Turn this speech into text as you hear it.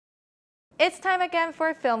It's time again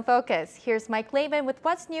for Film Focus. Here's Mike Lehman with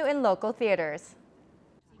what's new in local theaters.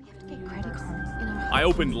 I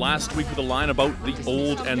opened last week with a line about the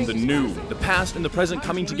old and the new, the past and the present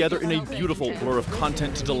coming together in a beautiful blur of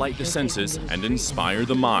content to delight the senses and inspire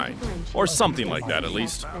the mind. Or something like that, at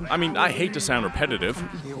least. I mean, I hate to sound repetitive,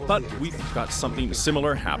 but we've got something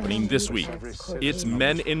similar happening this week. It's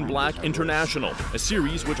Men in Black International, a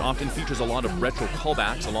series which often features a lot of retro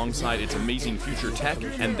callbacks alongside its amazing future tech,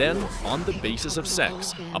 and then On the Basis of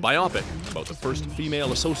Sex, a biopic about the first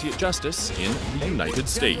female associate justice in the United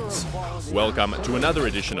States. Welcome to another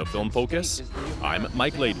edition of Film Focus. I'm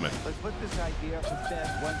Mike Laidman. Let's put this idea to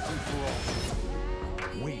bed once and for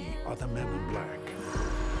all. We are the Men in Black.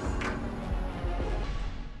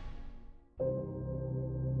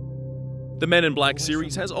 The Men in Black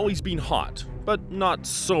series has always been hot, but not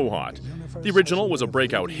so hot. The original was a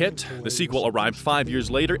breakout hit, the sequel arrived 5 years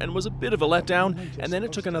later and was a bit of a letdown, and then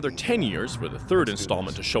it took another 10 years for the third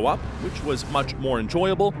installment to show up, which was much more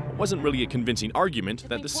enjoyable, but wasn't really a convincing argument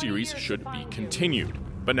that the series should be continued.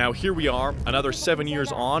 But now here we are, another 7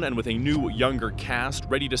 years on, and with a new, younger cast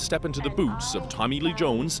ready to step into the boots of Tommy Lee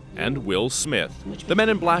Jones and Will Smith. The Men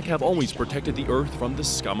in Black have always protected the Earth from the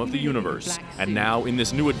scum of the universe, and now in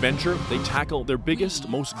this new adventure, they tackle their biggest,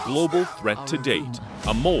 most global threat to date,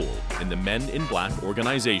 a mole in the Men in Black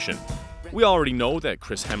organization. We already know that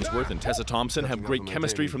Chris Hemsworth and Tessa Thompson have great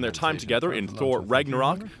chemistry from their time together in Thor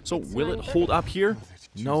Ragnarok, so will it hold up here?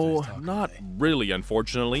 No, not really,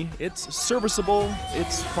 unfortunately. It's serviceable,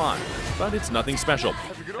 it's fun, but it's nothing special.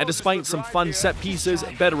 And despite some fun set pieces,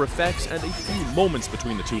 better effects, and a few moments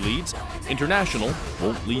between the two leads, International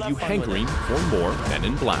won't leave you hankering for more Men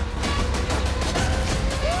in Black.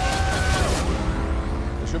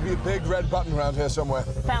 There should be a big red button around here somewhere.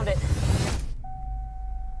 Found it.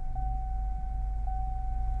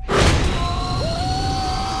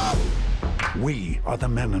 We are the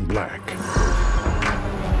Men in Black.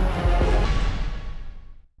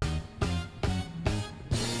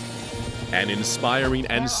 An inspiring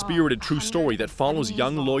and spirited true story that follows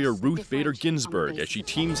young lawyer Ruth Bader Ginsburg as she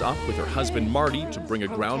teams up with her husband Marty to bring a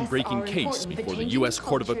groundbreaking case before the U.S.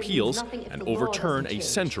 Court of Appeals and overturn a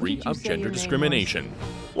century of gender discrimination.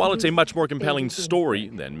 While it's a much more compelling story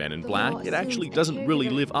than Men in Black, it actually doesn't really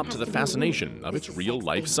live up to the fascination of its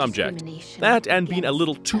real-life subject. That and being a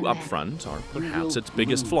little too upfront are perhaps its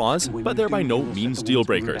biggest flaws, but they're by no means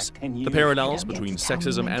deal-breakers. The parallels between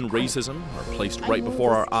sexism and racism are placed right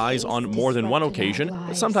before our eyes on more than one occasion,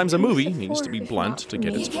 but sometimes a movie needs to be blunt to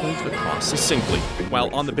get its point across succinctly. While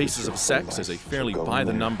On the Basis of Sex is a fairly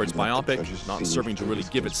by-the-numbers biopic, not serving to really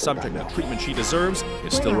give its subject the treatment she deserves,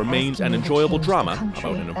 it still remains an enjoyable drama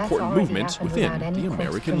about an important movement within the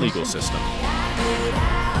American legal system.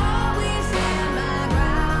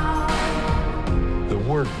 The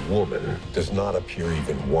word woman does not appear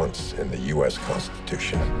even once in the U.S.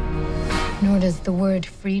 Constitution. Nor does the word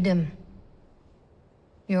freedom,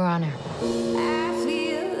 Your Honor.